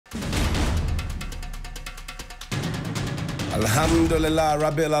Alhamdulillah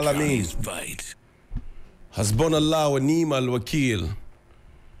Rabbil Alameen. Hasbunallah wa ni'mal wakil.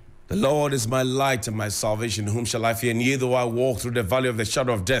 The Lord is my light and my salvation. Whom shall I fear? Neither though I walk through the valley of the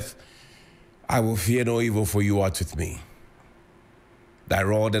shadow of death, I will fear no evil, for you art with me. Thy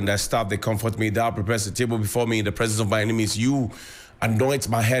rod and thy staff, they comfort me. Thou preparest a table before me in the presence of my enemies. You anoint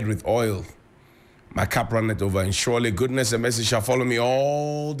my head with oil. My cup runneth over, and surely goodness and mercy shall follow me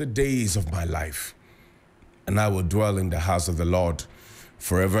all the days of my life. And I will dwell in the house of the Lord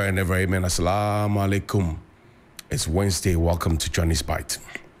forever and ever. Amen. Assalamu alaikum. It's Wednesday. Welcome to Johnny's Bite.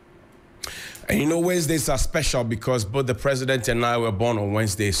 And you know, Wednesdays are special because both the president and I were born on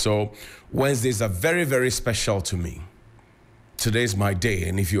Wednesday. So Wednesdays are very, very special to me. Today's my day.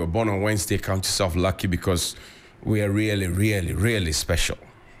 And if you were born on Wednesday, count yourself lucky because we are really, really, really special.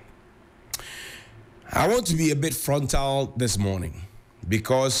 I want to be a bit frontal this morning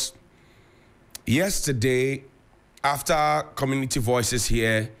because yesterday, after Community Voices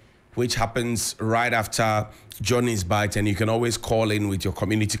here, which happens right after Johnny's Bite, and you can always call in with your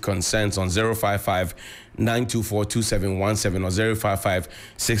community concerns on 055-924-2717 or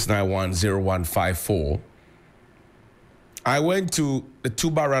 055-691-0154. I went to the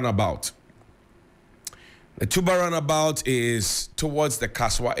Tuba Runabout. The Tuba Runabout is towards the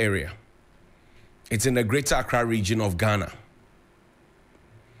Kaswa area. It's in the Greater Accra region of Ghana.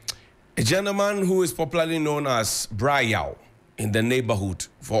 A gentleman who is popularly known as Brayao in the neighborhood.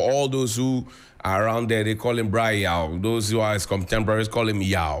 For all those who are around there, they call him Brayao. Those who are his contemporaries call him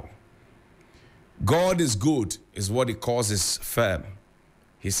Yao. God is good is what he calls his firm.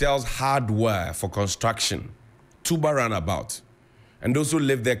 He sells hardware for construction. Tuba Runabout. And those who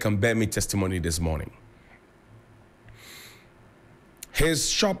live there can bear me testimony this morning. His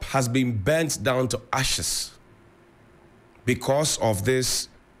shop has been burnt down to ashes because of this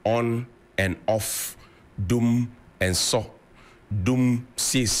on and off dum and so, dum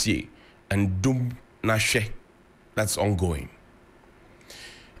cc, and dum nashe. That's ongoing.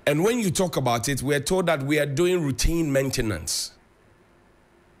 And when you talk about it, we are told that we are doing routine maintenance.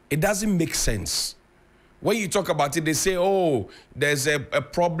 It doesn't make sense. When you talk about it, they say, oh, there's a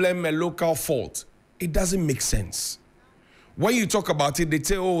problem, a local fault. It doesn't make sense. When you talk about it, they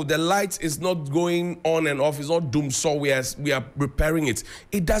say, oh, the light is not going on and off. It's not DUmsor. We are repairing it.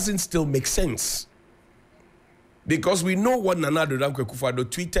 It doesn't still make sense. Because we know what Nana Addo Dankwa Akufo-Addo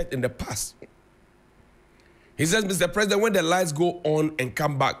tweeted in the past. He says, Mr. President, when the lights go on and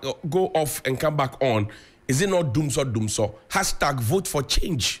come back, go off and come back on, is it not DUmsor? Hashtag vote for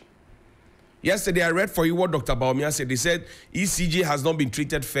change. Yesterday, I read for you what Dr. Baumia said. He said ECG has not been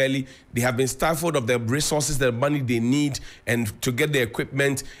treated fairly. They have been stifled of the resources, the money they need, and to get the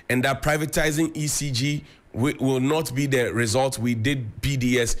equipment, and that privatizing ECG will not be the result. We did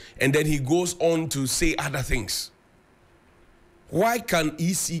PDS. And then he goes on to say other things. Why can't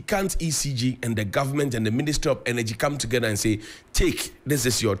ECG and the government and the Ministry of Energy come together and say, this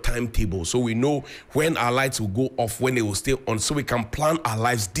is your timetable, so we know when our lights will go off, when they will stay on, so we can plan our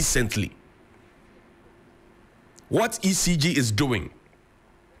lives decently. What ECG is doing,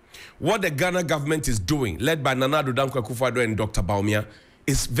 what the Ghana government is doing, led by Nana Addo Dankwa Akufo-Addo and Dr. Baumia,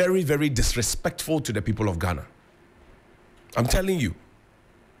 is very, very disrespectful to the people of Ghana. I'm telling you.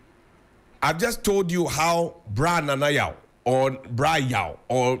 I've just told you how Bra Nana Yao or Bra Yao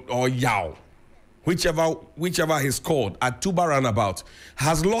or Yao, whichever he's called, at Tuba Runabout,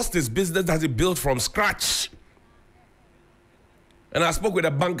 has lost his business that he built from scratch. And I spoke with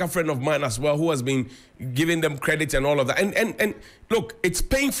a banker friend of mine as well who has been giving them credit and all of that. And look, it's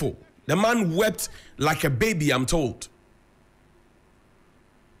painful. The man wept like a baby, I'm told.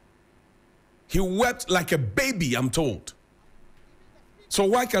 He wept like a baby, I'm told. So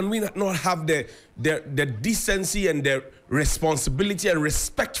why can we not have the decency and the responsibility and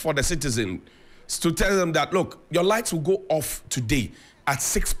respect for the citizens to tell them that, look, your lights will go off today at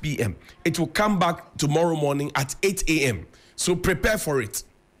 6 p.m. It will come back tomorrow morning at 8 a.m. So prepare for it.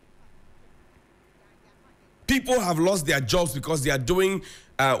 People have lost their jobs because they are doing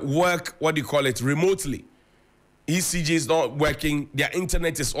work, remotely. ECG is not working. Their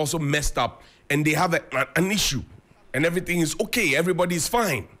internet is also messed up. And they have an issue. And everything is okay. Everybody is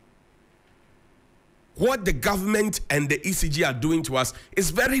fine. What the government and the ECG are doing to us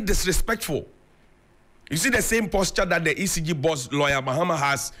is very disrespectful. You see the same posture that the ECG boss, Lawyer Mahama,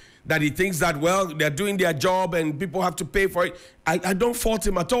 has, that he thinks that, well, they're doing their job and people have to pay for it. I don't fault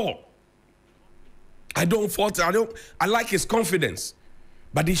him at all. I don't fault him. I like his confidence.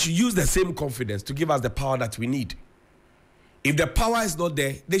 But he should use the same confidence to give us the power that we need. If the power is not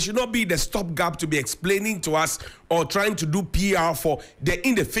there, they should not be the stopgap to be explaining to us or trying to do PR for the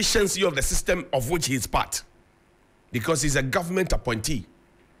inefficiency of the system of which he is part. because he's a government appointee.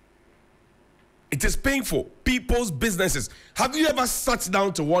 It is painful. People's businesses. Have you ever sat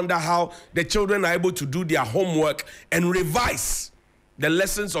down to wonder how the children are able to do their homework and revise the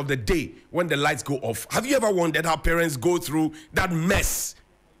lessons of the day when the lights go off? Have you ever wondered how parents go through that mess?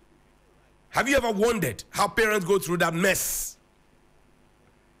 Have you ever wondered how parents go through that mess?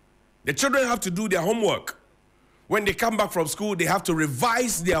 The children have to do their homework. When they come back from school, they have to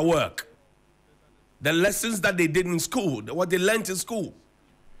revise their work. The lessons that they did in school, what they learned in school.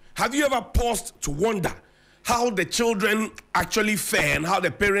 Have you ever paused to wonder how the children actually fare and how the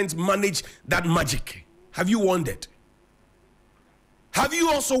parents manage that magic? Have you wondered? Have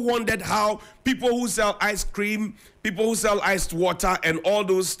you also wondered how people who sell ice cream, people who sell iced water, and all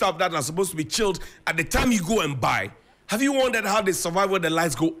those stuff that are supposed to be chilled at the time you go and buy, have you wondered how they survive when the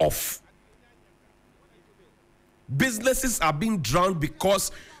lights go off? Businesses are being drowned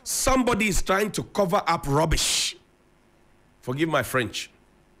because somebody is trying to cover up rubbish. Forgive my French.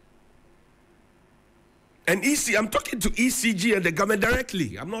 And I'm talking to ECG and the government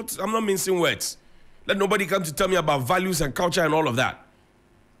directly. I'm not mincing words. Let nobody come to tell me about values and culture and all of that.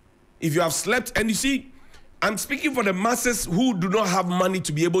 If you have slept, and you see, I'm speaking for the masses who do not have money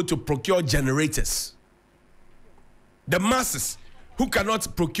to be able to procure generators. The masses who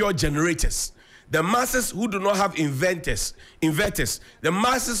cannot procure generators. The masses who do not have inverters. The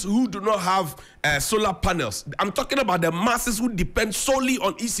masses who do not have solar panels. I'm talking about the masses who depend solely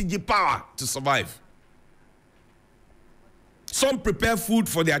on ECG power to survive. Some prepare food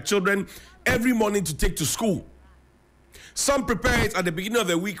for their children every morning to take to school. Some prepare it at the beginning of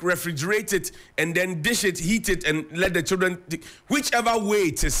the week, refrigerate it, and then dish it, heat it, and let the children... Whichever way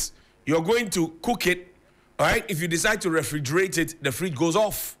it is, you're going to cook it, all right? If you decide to refrigerate it, the fridge goes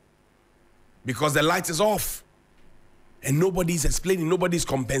off because the light is off. And nobody's explaining, nobody's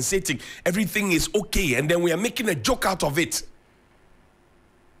compensating. Everything is okay, and then we are making a joke out of it.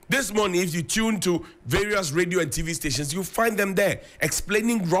 This morning, if you tune to various radio and TV stations, you find them there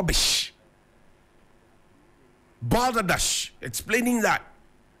explaining rubbish. Balderdash, explaining that.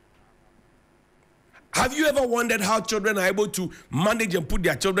 Have you ever wondered how children are able to manage and put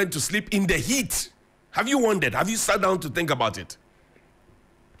their children to sleep in the heat? Have you wondered? Have you sat down to think about it?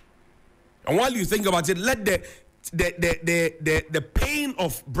 And while you think about it, let the pain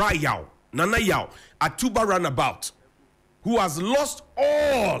of Bra Yao, Nana Yao, at Tuba Runabout, who has lost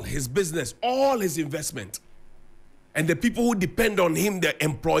all his business, all his investment. And the people who depend on him, the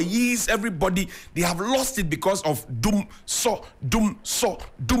employees, everybody, they have lost it because of DUmsor.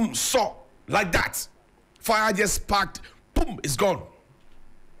 Like that. Fire just sparked, boom, it's gone.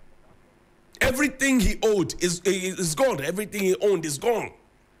 Everything he owed is gone. Everything he owned is gone.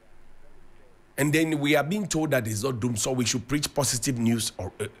 And then we are being told that it's not DUmsor. We should preach positive news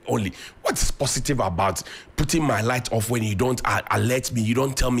only. What is positive about putting my light off when you don't alert me? You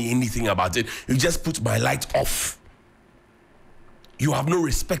don't tell me anything about it. You just put my light off. You have no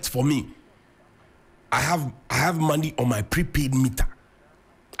respect for me. I have money on my prepaid meter.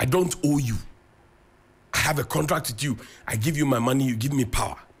 I don't owe you. I have a contract with you. I give you my money, you give me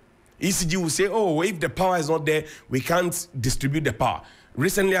power. ECG will say, oh, if the power is not there, we can't distribute the power.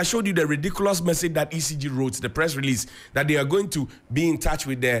 Recently, I showed you the ridiculous message that ECG wrote, the press release, that they are going to be in touch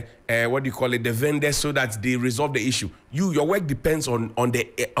with the, the vendors so that they resolve the issue. Your work depends on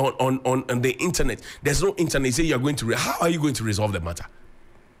the internet. There's no internet. You say you're going to, how are you going to resolve the matter?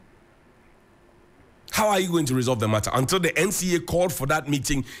 How are you going to resolve the matter? Until the NCA called for that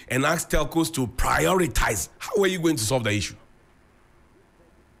meeting and asked telcos to prioritize, how are you going to solve the issue?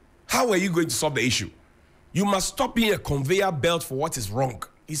 How are you going to solve the issue? You must stop being a conveyor belt for what is wrong,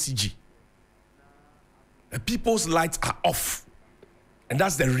 ECG. The people's lights are off. And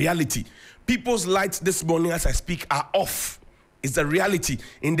that's the reality. People's lights this morning as I speak are off. It's the reality.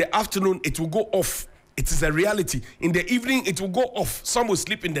 In the afternoon, it will go off. It is a reality. In the evening, it will go off. Some will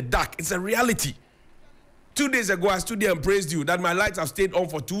sleep in the dark. It's a reality. 2 days ago, I stood there and praised you that my lights have stayed on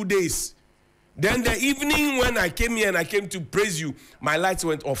for 2 days. Then the evening when I came here and I came to praise you, my lights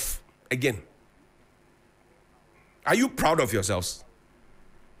went off again. Are you proud of yourselves?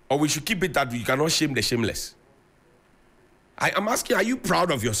 Or we should keep it that you cannot shame the shameless? I am asking, are you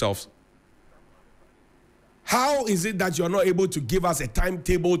proud of yourselves? How is it that you are not able to give us a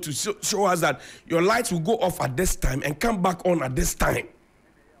timetable to show us that your lights will go off at this time and come back on at this time?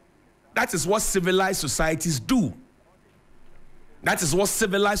 That is what civilized societies do. That is what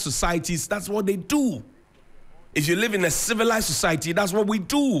civilized societies, that's what they do. If you live in a civilized society, that's what we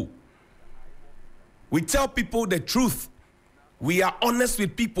do. We tell people the truth. We are honest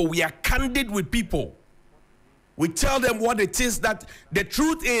with people. We are candid with people. We tell them what it is, that the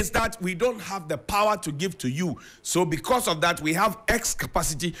truth is that we don't have the power to give to you. So because of that, we have X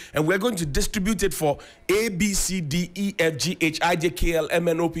capacity and we're going to distribute it for A, B, C, D, E, F, G, H, I, J, K, L, M,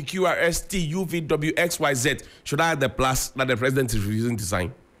 N, O, P, Q, R, S, T, U, V, W, X, Y, Z. Should I add the plus that the president is refusing to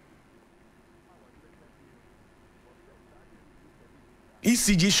sign?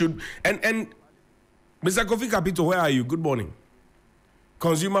 ECG should, and Mr. Kofi Kapito, where are you? Good morning.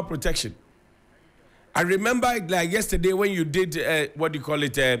 Consumer protection. I remember like yesterday when you did,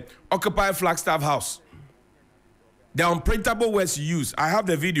 Occupy Flagstaff House. The unprintable words you use. I have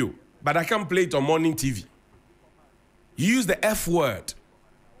the video, but I can't play it on morning TV. You use the F word.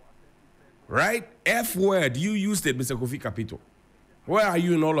 Right? F word. You used it, Mr. Kofi Kapito. Where are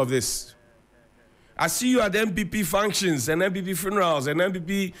you in all of this? I see you at MPP functions and MPP funerals and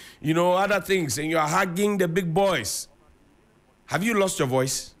MPP, other things, and you are hugging the big boys. Have you lost your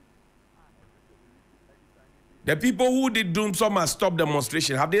voice? The people who did DUmsor stop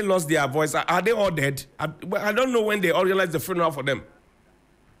demonstration, have they lost their voice? Are they all dead? I don't know when they organized the funeral for them.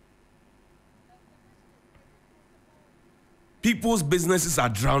 People's businesses are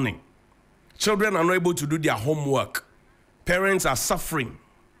drowning. Children are not able to do their homework. Parents are suffering.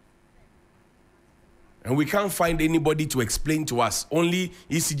 And we can't find anybody to explain to us. Only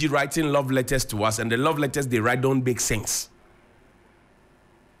ECG writing love letters to us, and the love letters they write don't make sense.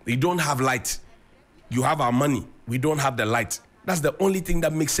 They don't have light. You have our money. We don't have the light. That's the only thing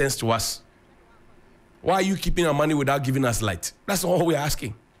that makes sense to us. Why are you keeping our money without giving us light? That's all we're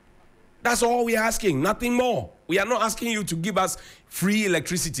asking. That's all we're asking. Nothing more. We are not asking you to give us free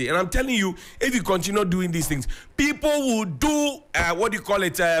electricity. And I'm telling you, if you continue doing these things, people will do,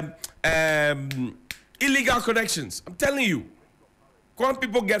 illegal connections. I'm telling you. When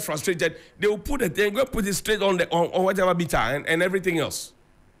people get frustrated, they will put it, they're going to put it straight on whatever meter and everything else.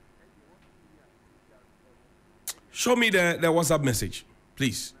 Show me the WhatsApp message,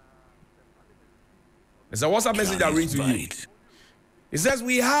 please. There's a WhatsApp message I read to you. It says,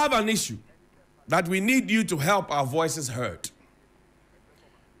 we have an issue that we need you to help our voices heard.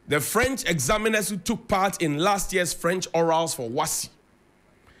 The French examiners who took part in last year's French orals for WASI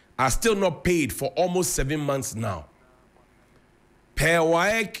are still not paid for almost 7 months now. Per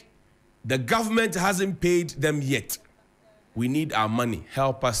WAEC, the government hasn't paid them yet. We need our money.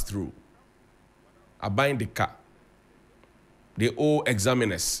 Help us through. I bind the car. They owe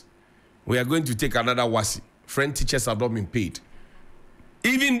examiners. We are going to take another WASI. French teachers have not been paid.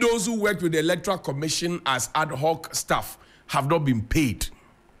 Even those who work with the Electoral Commission as ad hoc staff have not been paid.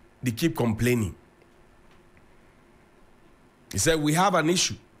 They keep complaining. He said, we have an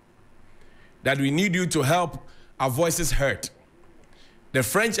issue that we need you to help our voices heard. The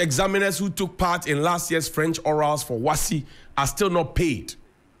French examiners who took part in last year's French orals for WASI are still not paid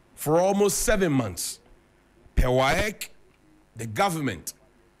for almost 7 months. Per WAEC, the government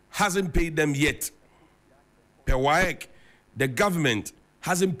hasn't paid them yet. Per WAEC, the government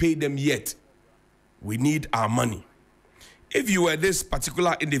hasn't paid them yet. We need our money. If you were this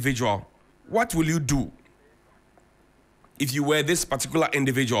particular individual, what will you do? If you were this particular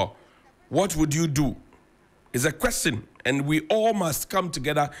individual, what would you do? It's a question, and we all must come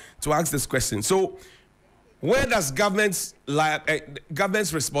together to ask this question. So, where does government's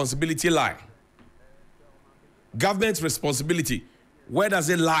responsibility lie? Government's responsibility, where does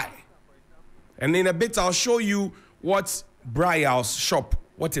it lie? And in a bit, I'll show you what Briar's shop,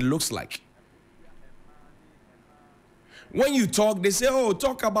 what it looks like. When you talk, they say, oh,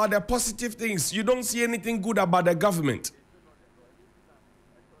 talk about the positive things. You don't see anything good about the government.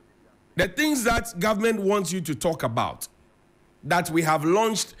 The things that government wants you to talk about, that we have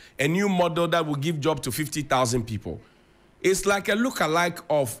launched a new model that will give job to 50,000 people. It's like a lookalike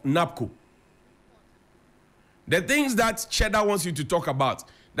of NAPCO. The things that Cheddar wants you to talk about,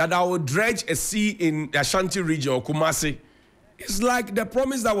 that I will dredge a sea in Ashanti region or Kumasi, it's like the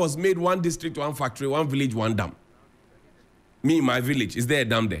promise that was made: one district, one factory, one village, one dam. Me, my village, is there a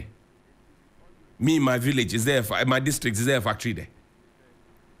dam there? Me, my village, is there my district, is there a factory there?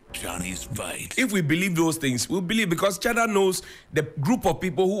 Johnny's fight. If we believe those things, we'll believe, because Cheddar knows the group of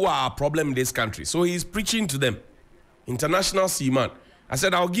people who are a problem in this country. So he's preaching to them. International seaman. I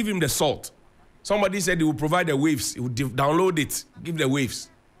said, I'll give him the salt. Somebody said he will provide the waves. He will download it, give the waves.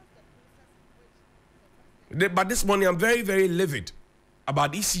 But this morning, I'm very, very livid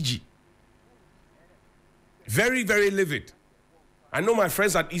about ECG. Very, very livid. I know my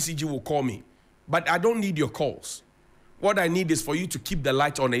friends at ECG will call me, but I don't need your calls. What I need is for you to keep the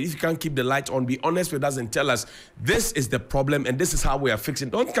light on. And if you can't keep the light on, be honest with us and tell us this is the problem and this is how we are fixing.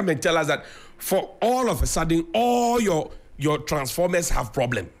 Don't come and tell us that for all of a sudden, all your transformers have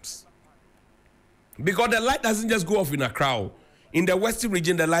problems. Because the light doesn't just go off in Accra. In the western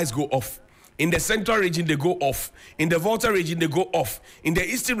region, the lights go off. In the central region, they go off. In the Volta region, they go off. In the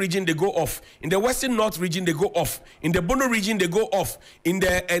eastern region, they go off. In the western north region, they go off. In the Bono region, they go off. In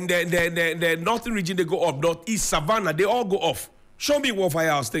the northern region, they go off. Northeast, Savannah, they all go off. Show me what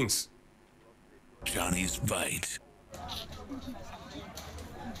firehouse things. Johnny's Fight.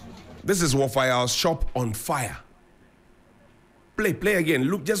 This is what firehouse shop on fire. Play again.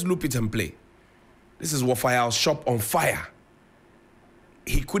 Look, just loop it and play. This is what firehouse shop on fire.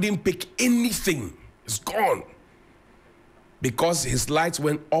 He couldn't pick anything. It's gone. Because his lights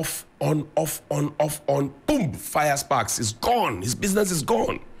went off, on, off, on, off, on. Boom, fire sparks. It's gone. His business is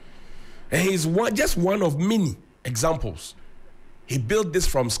gone. And he's just one of many examples. He built this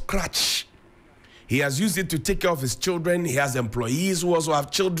from scratch. He has used it to take care of his children. He has employees who also have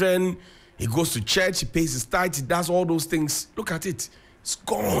children. He goes to church. He pays his tithe. He does all those things. Look at it. It's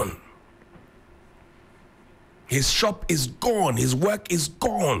gone. His shop is gone. His work is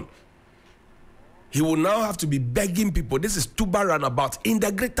gone. He will now have to be begging people. This is Tuba Runabout in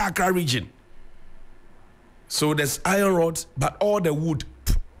the Greater Accra region. So there's iron rods, but all the wood,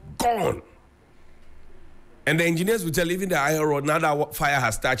 gone. And the engineers will tell even the iron rod, now that fire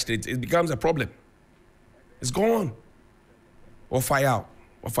has touched it, it becomes a problem. It's gone. Or fire out.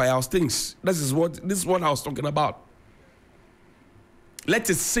 Or fire out things. This is what I was talking about. Let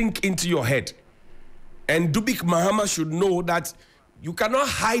it sink into your head. And Dubik Mahama should know that you cannot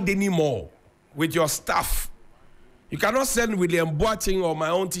hide anymore with your staff. You cannot send William Boateng or my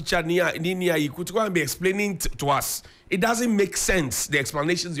own teacher, Nia Iku, to go and be explaining to us. It doesn't make sense, the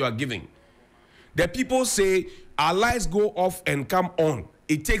explanations you are giving. The people say our lights go off and come on.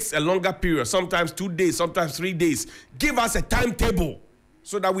 It takes a longer period, sometimes 2 days, sometimes 3 days. Give us a timetable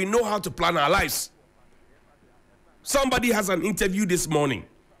so that we know how to plan our lives. Somebody has an interview this morning,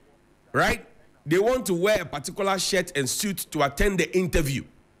 right? They want to wear a particular shirt and suit to attend the interview.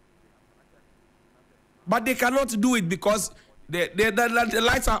 But they cannot do it because the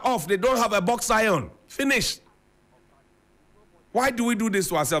lights are off. They don't have a box iron. Finished. Why do we do this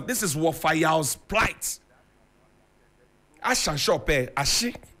to ourselves? This is what firehouse plight. Asha shop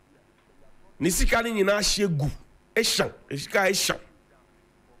ashe. Nisika ni nyina ashe gu. Eshan, esika eshan.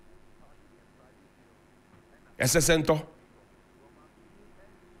 Esesento.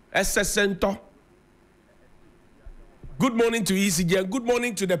 Good morning to ECG and good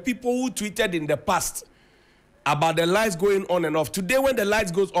morning to the people who tweeted in the past about the lights going on and off. Today when the lights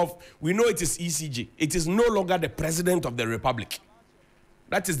goes off, we know it is ECG. It is no longer the president of the republic.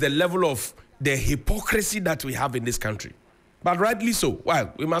 That is the level of the hypocrisy that we have in this country. But rightly so.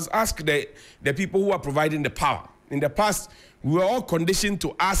 Well, we must ask the people who are providing the power. In the past, we were all conditioned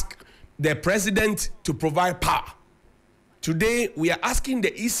to ask the president to provide power. Today, we are asking the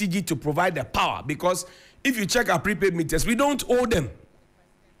ECG to provide the power because if you check our prepaid meters, we don't owe them.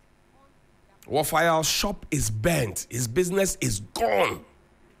 Wafaya's shop is burnt. His business is gone.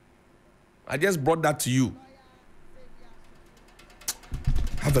 I just brought that to you.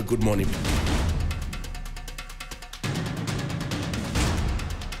 Have a good morning.